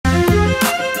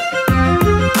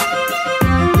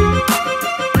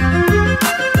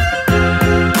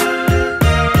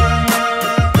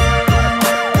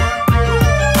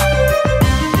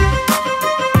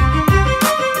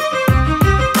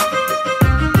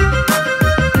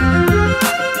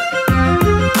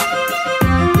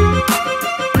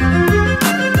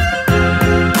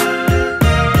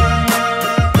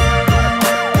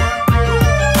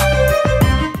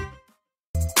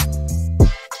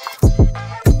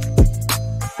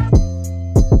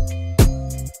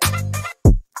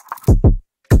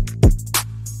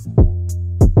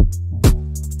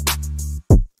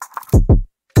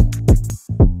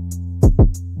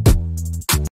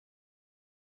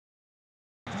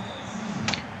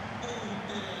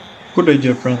Good day,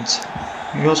 dear friends.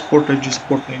 Your Sport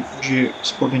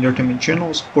Entertainment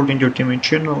Channel.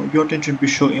 Your attention be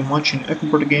show a match in a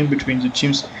important game between the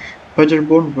teams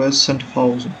Paderborn vs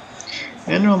Sandhausen.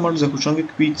 And remember the Kuchangi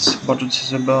quits, but this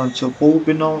is about until Paul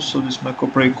be now, so this my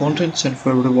corporate contents and for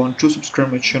everyone to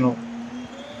subscribe my channel.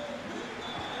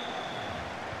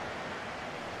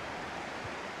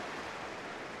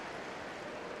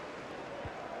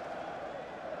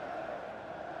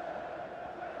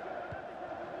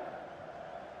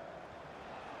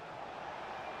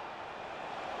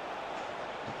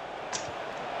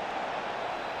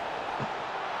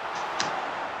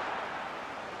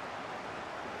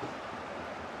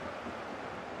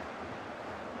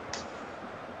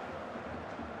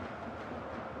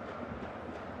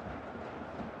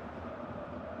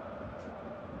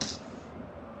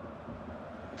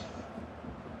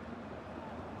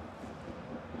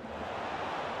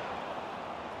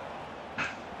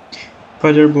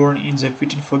 Paderborn in the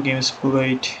 54 games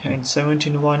played and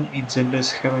 17-1 in the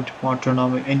last haven't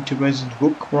tournament anti-West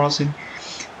hook crossing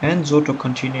and Zoto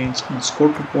continues and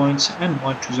scored 2 points and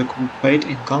 1 to the group played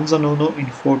in Ganzanono in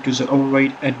 4 to the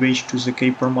override advantage to the K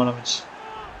permanents.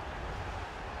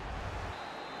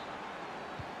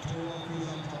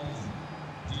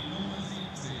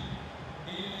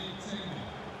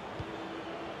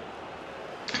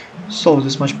 So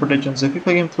this match protected the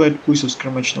FIFA gameplay, please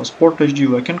subscribe my channel Sport HD,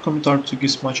 like and comment to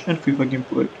this match and FIFA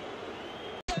gameplay.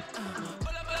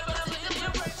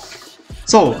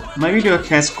 So my video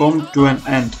has come to an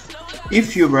end.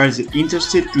 If you were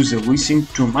interested to listen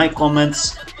to my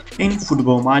comments in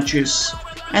football matches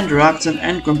and reaction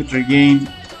and computer game,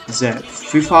 the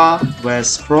FIFA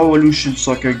vs Pro Evolution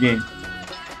Soccer game,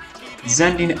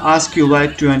 then in ask you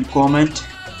like to and comment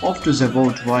off to the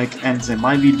vote like and the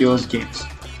my videos games.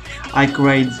 I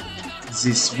create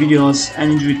these videos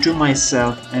and enjoy to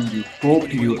myself and I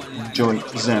hope you enjoy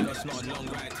them.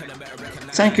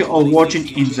 Thank you all watching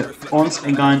in the once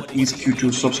again ask you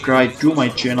to subscribe to my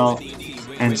channel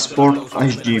and Sport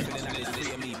HD.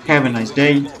 Have a nice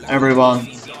day everyone.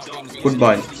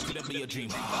 Goodbye.